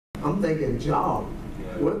I'm thinking job,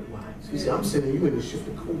 work-wise. He said, I'm sending you in to shift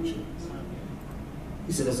the culture.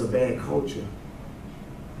 He said, that's a bad culture.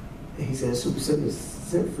 And he said, Superintendent is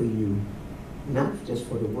sent for you, not just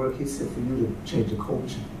for the work, he sent for you to change the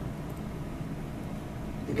culture.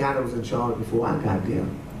 The guy that was in charge before I got there,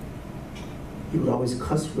 he would always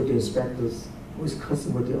cuss with the inspectors, always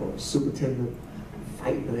cussing with the superintendent,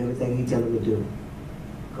 fighting on everything he tell him to do.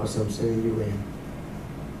 Because I'm sending you in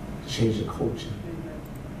to change the culture.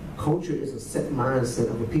 Culture is a set mindset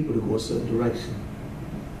of a people to go a certain direction.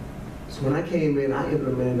 So when I came in, I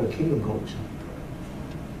implemented a kingdom culture.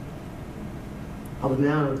 I was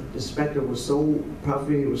now, the inspector was so,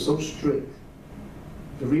 prophet was so strict.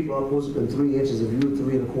 The rebar was supposed to have been 3 inches. If you were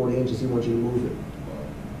 3 1/4 inches, he wants you to move it.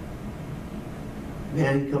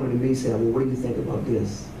 Now he coming to me saying, well, what do you think about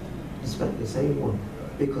this? The inspector, same one.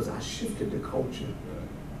 Because I shifted the culture.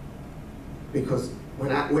 Because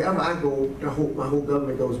wherever I go, my whole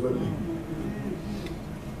government goes with me.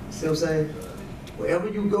 See what I'm saying? Wherever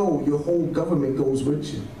you go, your whole government goes with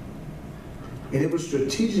you. And it was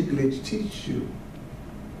strategically to teach you.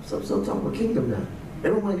 So I'm talking about kingdom now.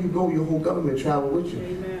 Everywhere you go, your whole government travel with you.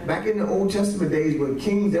 Amen. Back in the Old Testament days, when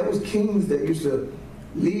kings, there was kings that used to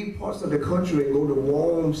leave parts of the country and go to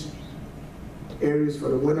warm areas for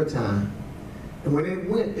the wintertime. And when they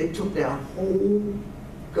went, they took their whole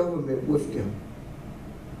government with them.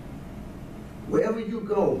 Wherever you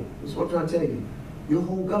go, that's what I'm trying to tell you, your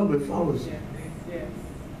whole government follows you. Yes.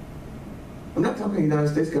 I'm not talking United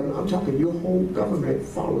States government, I'm talking your whole government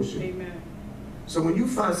follows you. Amen. So when you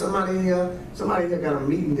find somebody here got a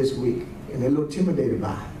meeting this week and they're a little intimidated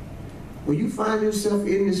by it. When you find yourself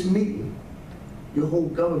in this meeting, your whole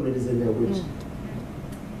government is in there with you.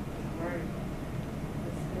 Right.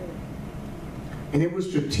 And it will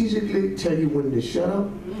strategically tell you when to shut up,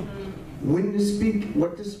 when to speak,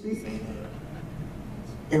 what to speak.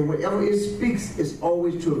 And whenever it speaks, it's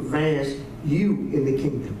always to advance you in the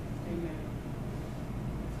kingdom. Amen.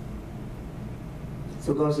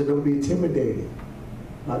 So God said, don't be intimidated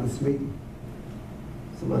by this meeting.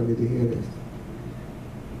 Somebody need to hear this.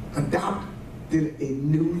 Adopted a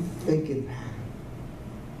new thinking pattern.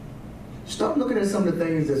 Start looking at some of the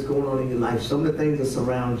things that's going on in your life, some of the things that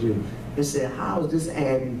surround you, and say, how is this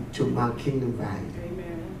adding to my kingdom value?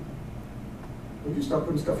 Amen. When you start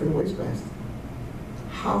putting stuff in the wastebasket,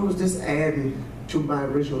 how is this adding to my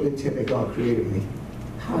original intent that God created me?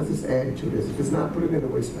 How is this adding to this? If it's not, put it in the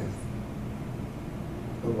wastebasket.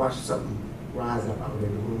 And watch something rise up out of the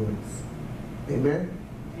ruins. Amen?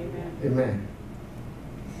 Amen. Amen.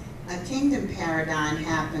 A kingdom paradigm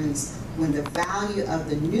happens when the value of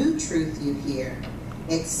the new truth you hear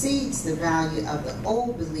exceeds the value of the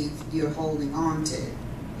old belief you're holding on to.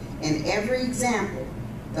 In every example,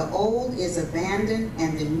 the old is abandoned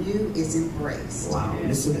and the new is embraced. Wow,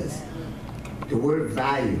 listen to this. The word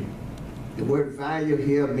value. The word value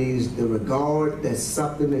here means the regard that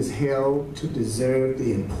something is held to deserve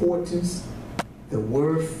the importance, the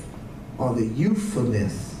worth, or the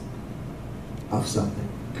youthfulness of something.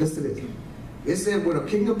 Listen to this. It said when a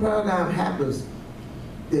kingdom paradigm happens,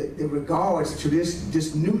 the regards to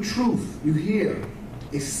this new truth you hear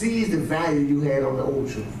exceeds the value you had on the old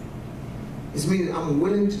truth. It means I'm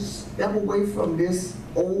willing to step away from this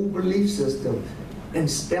old belief system and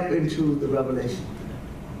step into the revelation.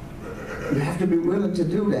 You have to be willing to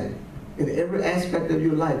do that. In every aspect of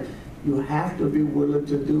your life, you have to be willing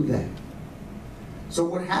to do that. So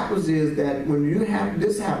what happens is that when you have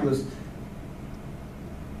this happens,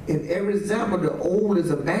 in every example, the old is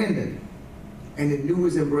abandoned and the new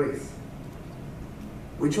is embraced.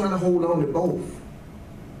 We're trying to hold on to both.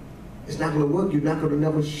 It's not going to work. You're not going to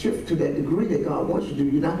never shift to that degree that God wants you to do.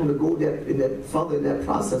 You're not going to go further in that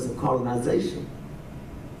process of colonization.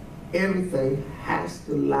 Everything has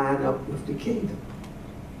to line up with the kingdom.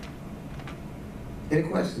 Any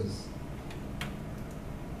questions?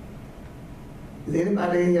 Is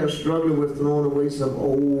anybody in here struggling with throwing away some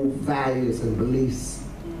old values and beliefs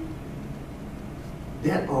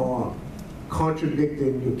that are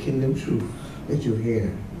contradicting your kingdom truth that you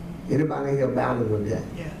hear? Anybody in here battling with that?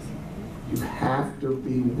 Yes. You have to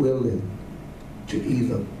be willing to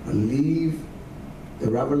either believe the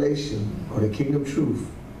revelation or the kingdom truth,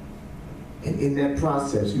 and in that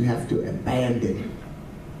process you have to abandon.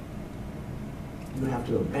 You have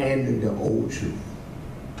to abandon the old truth.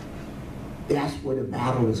 That's where the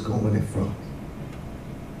battle is going from.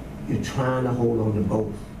 You're trying to hold on to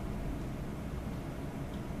both.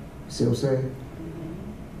 See what I'm saying?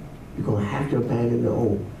 You're going to have to abandon the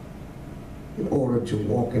old in order to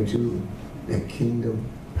walk into that kingdom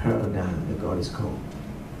paradigm that God has called.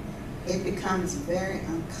 It becomes very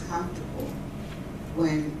uncomfortable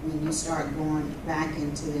when you start going back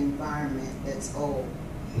into the environment that's old.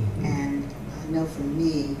 And I know for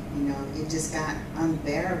me, you know, it just got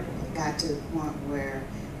unbearable. It got to the point where,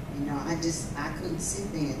 you know, I couldn't sit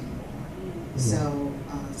there anymore. So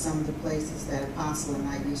some of the places that Apostle and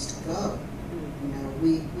I used to go, you know,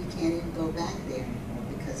 we can't even go back there anymore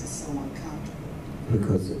because it's so uncomfortable.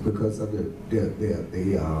 Because of the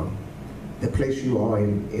place you are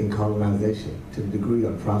in colonization, to the degree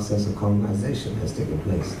of process of colonization has taken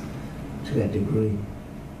place, to that degree,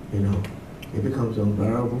 you know, it becomes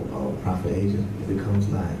unbearable. Oh, Prophet Agent, it becomes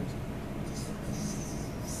like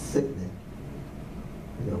sickening.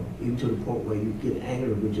 You know, even to the point where you get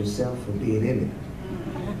angry with yourself for being in it.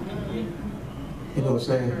 You know what I'm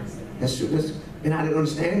saying? That's true. And I didn't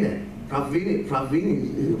understand that. Prophet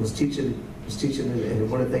Vini was teaching, and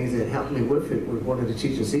one of the things that helped me with it was one of the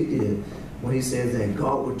teachers he did, when he says that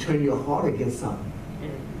God would turn your heart against something.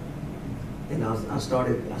 And I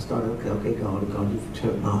started, okay, God, you've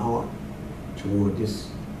turned my heart toward this,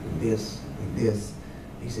 and this, and this.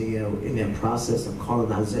 He said, you know, in that process of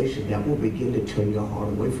colonization, that will begin to turn your heart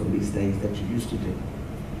away from these things that you used to do.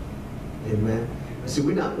 Amen. See,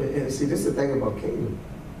 this is the thing about kingdom.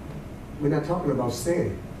 We're not talking about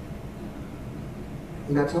sin.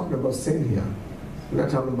 We're not talking about sin here. We're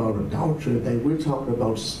not talking about adultery and things. We're talking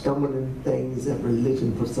about stumbling things that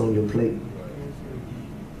religion puts on your plate.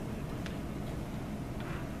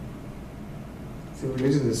 See,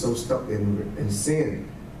 religion is so stuck in sin.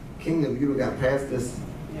 Kingdom, you got past this.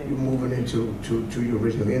 You're moving into your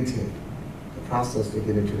original intent. The process to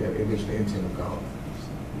get into that original intent of God.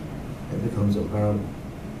 It becomes unbearable.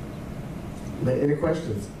 Any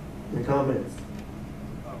questions? Any comments?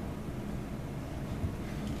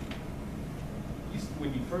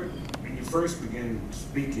 When you first began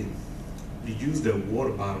speaking, you used the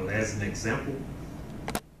water bottle as an example.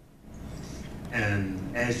 And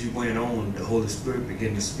as you went on, the Holy Spirit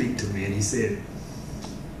began to speak to me, and he said,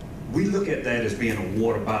 we look at that as being a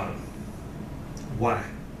water bottle. Why?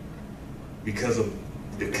 Because of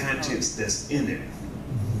the contents that's in it.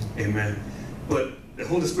 Amen. But the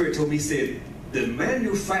Holy Spirit told me, he said, the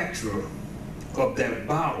manufacturer of that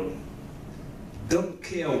bottle don't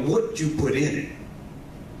care what you put in it.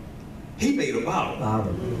 He made a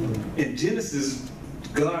bottle. In Genesis,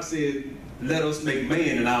 God said, let us make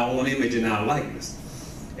man in our own image and our likeness.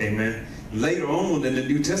 Amen. Later on in the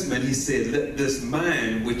New Testament, he said, let this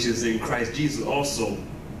mind which is in Christ Jesus also.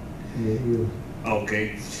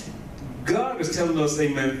 Okay. God is telling us,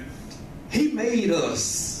 amen, he made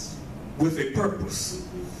us with a purpose.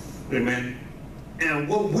 Amen. And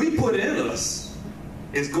what we put in us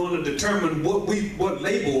is going to determine what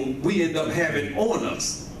label we end up having on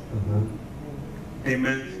us.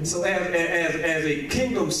 Amen. So as a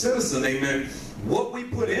kingdom citizen, amen, what we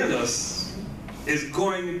put in us is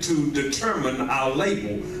going to determine our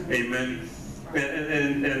label. Amen.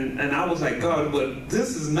 And I was like, God, but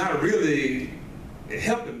this is not really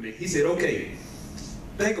helping me. He said, okay,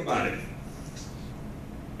 think about it.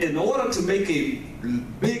 In order to make a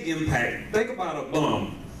big impact, think about a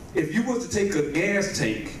bomb. If you was to take a gas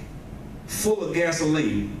tank full of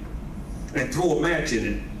gasoline and throw a match in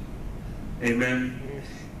it, amen,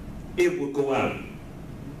 it would go out.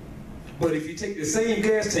 But if you take the same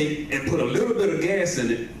gas tank and put a little bit of gas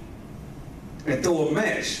in it and throw a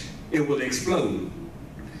match, it will explode.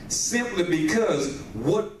 Simply because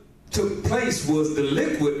what took place was the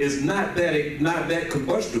liquid is not that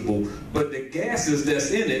combustible, but the gases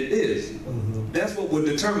that's in it is. That's what would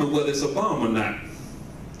determine whether it's a bomb or not.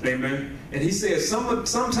 Amen. And he says,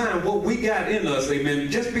 sometimes what we got in us, amen,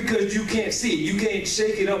 just because you can't see it, you can't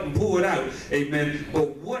shake it up and pull it out, amen,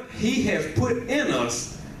 but what he has put in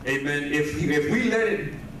us, amen, if we let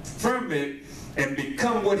it ferment and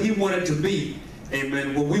become what he wanted to be,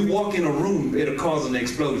 amen, when we walk in a room, it'll cause an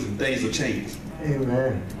explosion. Things will change.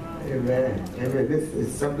 Amen. Amen. Amen. This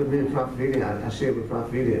is something me and Prophet Vini, I shared with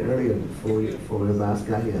Prophet Vini earlier before the last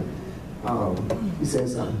guy here. He said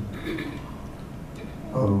something.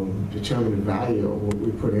 Determine the value of what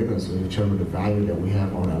we put in us, or determine the value that we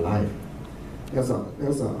have on our life. There's a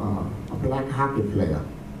black hockey player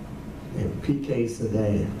named P.K.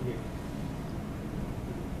 Sedan.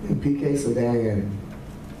 And P.K. Sedan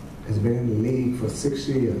has been in the league for 6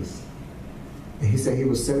 years. And he said he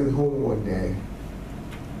was sitting home one day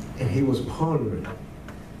and he was pondering.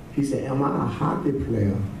 He said, am I a hockey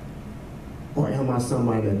player or am I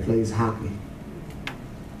somebody that plays hockey?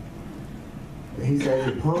 And he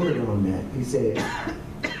said he pondered on that. He said,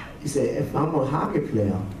 if I'm a hockey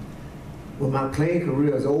player, when my playing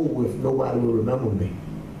career is over with, nobody will remember me.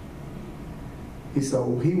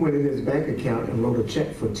 He went in his bank account and wrote a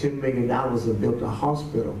check for $10 million and built a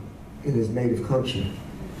hospital in his native country.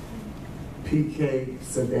 P.K.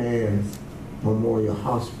 Sedan's Memorial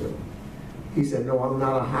Hospital. He said, no, I'm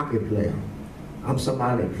not a hockey player. I'm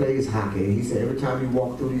somebody that plays hockey. He said, every time you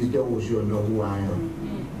walk through these doors, you'll know who I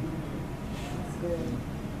am.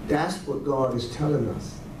 That's what God is telling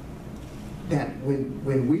us. That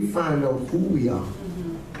when we find out who we are,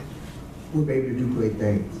 we'll be able to do great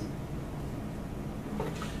things.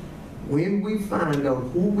 When we find out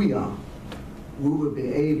who we are, we will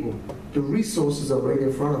be able, the resources are right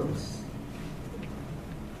in front of us.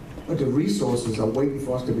 But the resources are waiting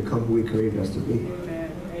for us to become who He created us to be.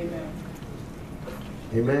 Amen. Amen.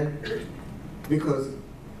 Amen? Because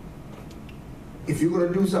if you're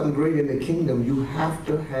going to do something great in the kingdom, you have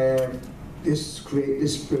to have create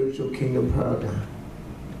this spiritual kingdom paradigm.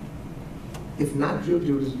 If not, you'll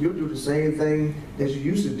do the same thing that you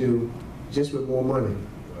used to do, just with more money.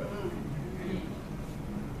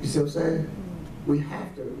 You see what I'm saying?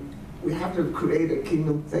 We have to create a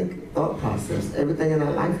kingdom thought process. Everything in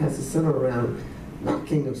our life has to center around not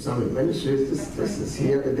Kingdom Summit Ministries. This is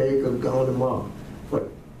here today, could gone tomorrow. But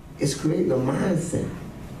it's creating a mindset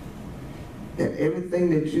that everything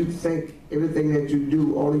that you think, everything that you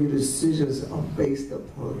do, all of your decisions are based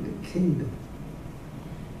upon the kingdom.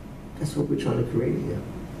 That's what we're trying to create here.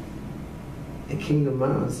 A kingdom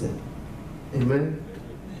mindset. Amen?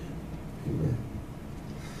 Amen.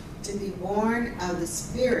 To be born of the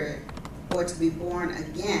Spirit, or to be born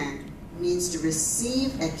again, means to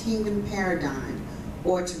receive a kingdom paradigm,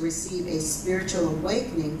 or to receive a spiritual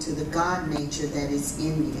awakening to the God nature that is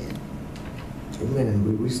in you.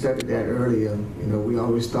 Amen. We studied that earlier. You know, we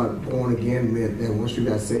always thought born again meant that once you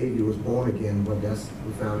got saved, you was born again. But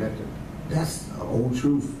we found that that's an old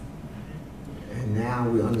truth. And now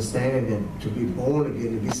we understand that to be born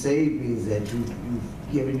again, to be saved, means that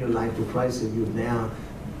you've given your life to Christ and you've now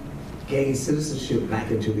gained citizenship back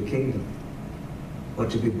into the kingdom. But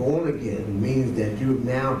to be born again means that you've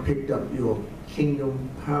now picked up your kingdom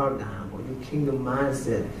paradigm or your kingdom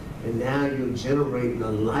mindset, and now you're generating a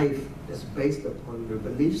life that's based upon the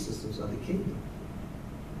belief systems of the kingdom.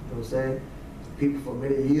 You know what I'm saying? People for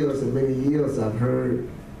many years I've heard,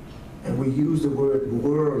 and we use the word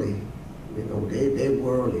worldly. You know, they're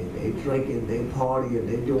worldly, they drinking, they partying,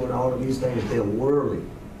 they doing all of these things, they're worldly.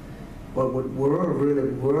 But what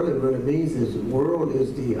worldly really means is, world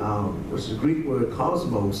is the, which is the Greek word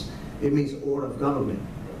cosmos, it means order of government.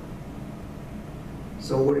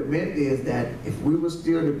 So what it meant is that if we were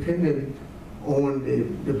still dependent on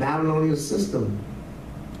the Babylonian system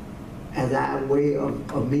as our way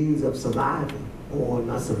of means of surviving, or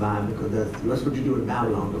not surviving, because that's what you do in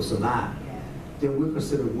Babylon, to survive, then we're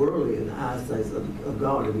considered worldly in the eyes of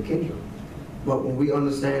God in the kingdom. But when we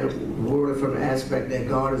understand worldly from the aspect that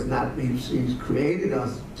God is not, He's created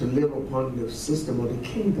us to live upon the system of the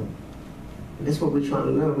kingdom. And that's what we're trying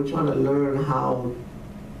to learn. We're trying to learn how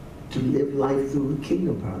to live life through the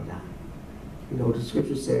kingdom paradigm. You know, the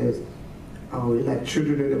scripture says, we're like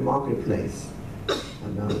children in the marketplace,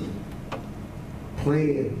 and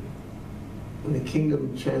playing when the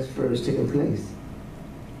kingdom transfer is taking place.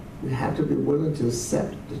 We have to be willing to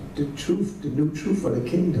accept the truth, the new truth of the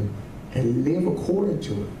kingdom, and live according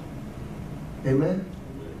to it. Amen?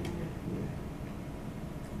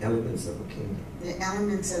 Elements of a kingdom. The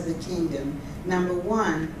elements of the kingdom. Number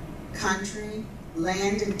one, country,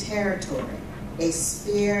 land, and territory. A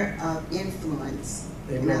sphere of influence.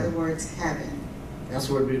 Amen. In other words, heaven. That's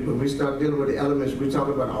what when we start dealing with the elements, we talk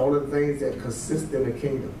about all the things that consist in the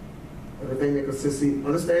kingdom. Everything that consists,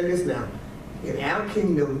 understand this now. In our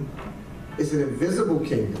kingdom, it's an invisible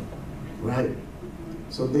kingdom, right?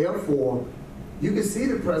 So therefore, you can see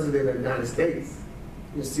the President of the United States.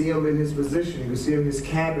 You can see him in his position. You can see him in his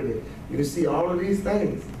cabinet. You can see all of these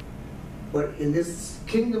things. But in this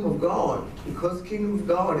kingdom of God, because the kingdom of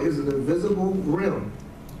God is an invisible realm,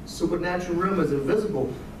 supernatural realm is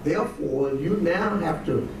invisible, therefore, you now have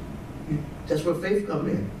to, that's where faith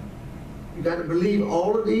comes in. You got to believe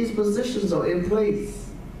all of these positions are in place,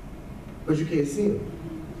 but you can't see them.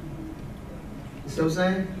 You see what I'm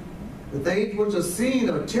saying? The things which are seen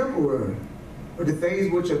are temporary, but the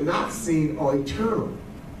things which are not seen are eternal.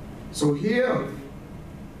 So here,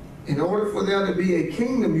 in order for there to be a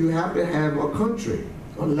kingdom, you have to have a country,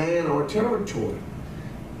 a land, or a territory.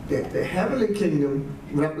 The heavenly kingdom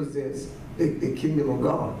represents the kingdom of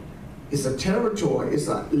God. It's a territory, it's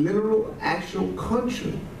a literal, actual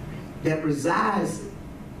country that resides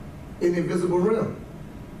in the visible realm.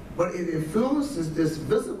 But it influences this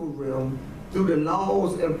visible realm through the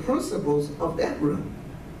laws and principles of that realm.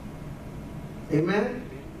 Amen?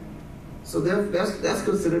 So that's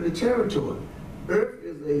considered a territory. Earth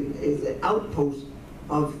is an outpost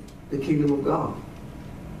of the kingdom of God.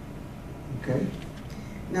 Okay?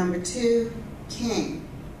 Number 2, king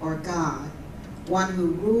or God, one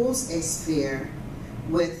who rules a sphere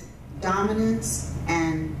with dominance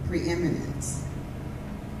and preeminence.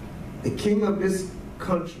 The king of this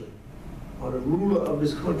country, or the ruler of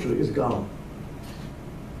this country, is God.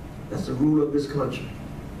 That's the ruler of this country.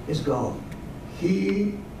 It's God.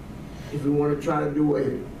 He, if we want to try to do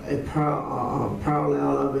a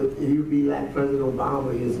parallel of it, he would be like President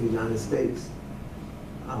Obama is in the United States.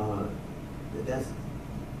 That's as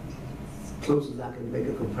close as I can make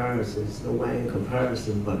a comparison. There's no way in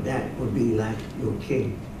comparison, but that would be like your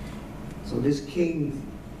king. So this king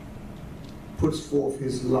puts forth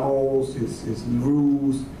his laws, his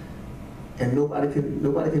rules, and nobody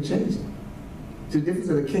can change them. The difference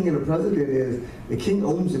in a king and a president is the king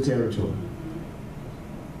owns the territory.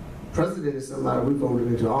 President is somebody we voted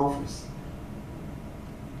into office.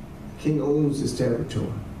 The king owns his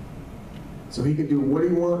territory. So he can do what he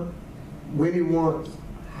wants, when he wants,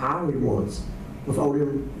 how he wants, without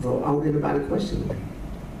anybody questioning him.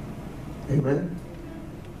 Amen?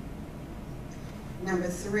 Number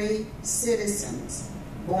 3, citizens,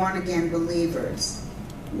 born-again believers.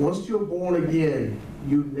 Once you're born again,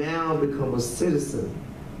 you now become a citizen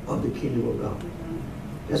of the kingdom of God.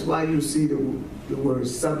 That's why you see the word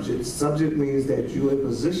subject. Subject means that you're in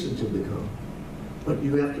position to become. But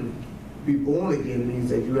you have to be born again means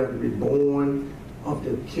that you have to be born of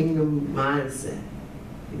the kingdom mindset.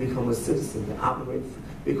 You become a citizen to operate.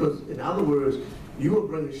 Because in other words, you will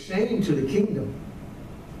bring shame to the kingdom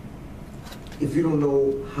if you don't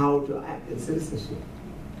know how to act in citizenship.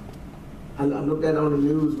 I looked at on the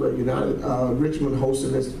news where Richmond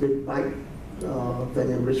hosting this big bike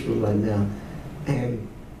thing in Richmond right now, and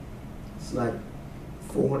it's like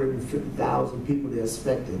 450,000 people they're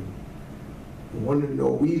expecting. One of the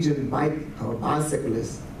Norwegian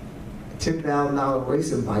bicyclists, a $10,000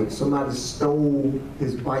 racing bike, somebody stole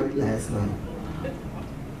his bike last night.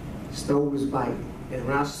 Stole his bike. And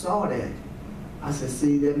when I saw that, I said,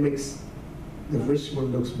 see, that makes the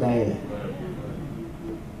Richmond looks bad.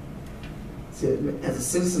 As a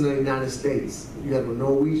citizen of the United States, you have a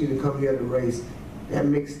Norwegian to come here to race, that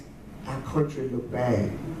makes our country look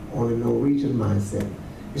bad on the Norwegian mindset.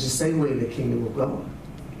 It's the same way in the kingdom of God.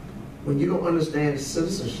 When you don't understand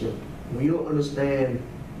citizenship, when you don't understand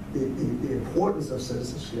the importance of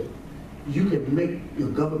citizenship, you can make your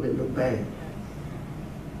government look bad.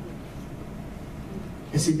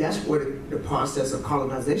 And see, that's where the process of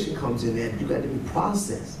colonization comes in at. You got to be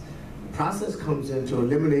processed. Process comes in to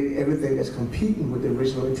eliminate everything that's competing with the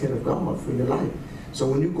original intent of God for your life. So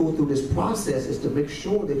when you go through this process, it's to make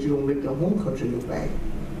sure that you don't make the home country look bad.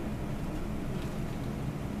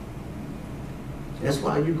 That's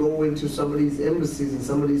why you go into some of these embassies and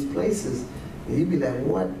some of these places, and you be like,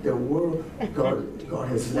 what the world? God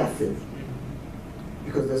has left it.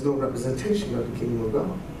 Because there's no representation of the kingdom of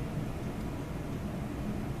God.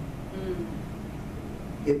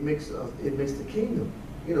 It makes the kingdom.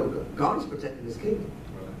 You know, God is protecting his kingdom.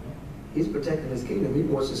 He's protecting his kingdom. He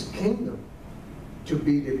wants his kingdom to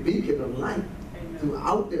be the beacon of light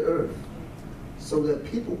throughout the earth so that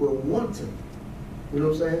people will want him. You know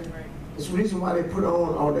what I'm saying? It's the reason why they put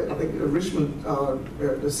on all that. I think Richmond,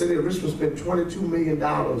 the city of Richmond spent $22 million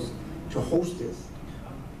to host this.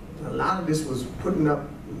 And a lot of this was putting up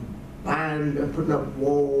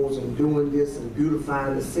walls and doing this and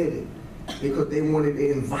beautifying the city because they wanted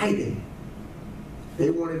to invite him. They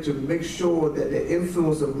wanted to make sure that the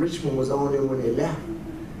influence of Richmond was on them when they left.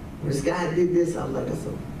 When this guy did this, I was like,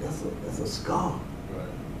 that's a scar. Right. You know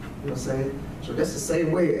what I'm saying? So that's the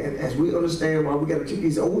same way. And as we understand why we got to take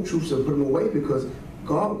these old truths and put them away, because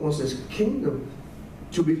God wants his kingdom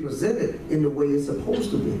to be presented in the way it's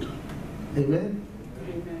supposed to be. Amen?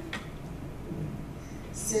 Amen.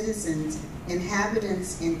 Citizens,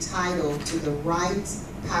 inhabitants entitled to the rights,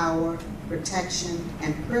 power, protection,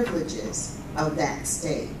 and privileges of that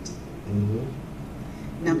state.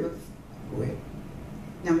 Number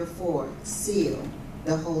 4, seal,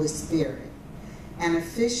 the Holy Spirit. An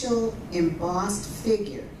official embossed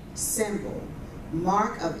figure, symbol,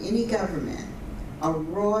 mark of any government, a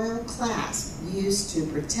royal clasp used to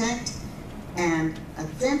protect and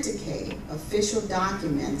authenticate official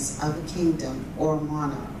documents of a kingdom or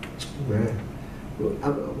monarch. Right. Well,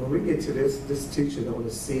 when we get to this teaching on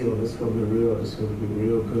the seal, it's going to be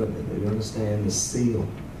real good. And you understand the seal.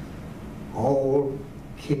 All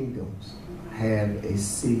kingdoms have a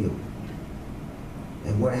seal.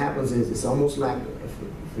 And what happens is, it's almost like,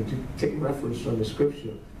 if you take reference from the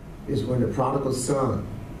scripture, is when the prodigal son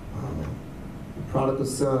The prodigal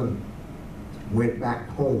son went back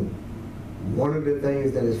home. One of the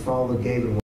things that his father gave him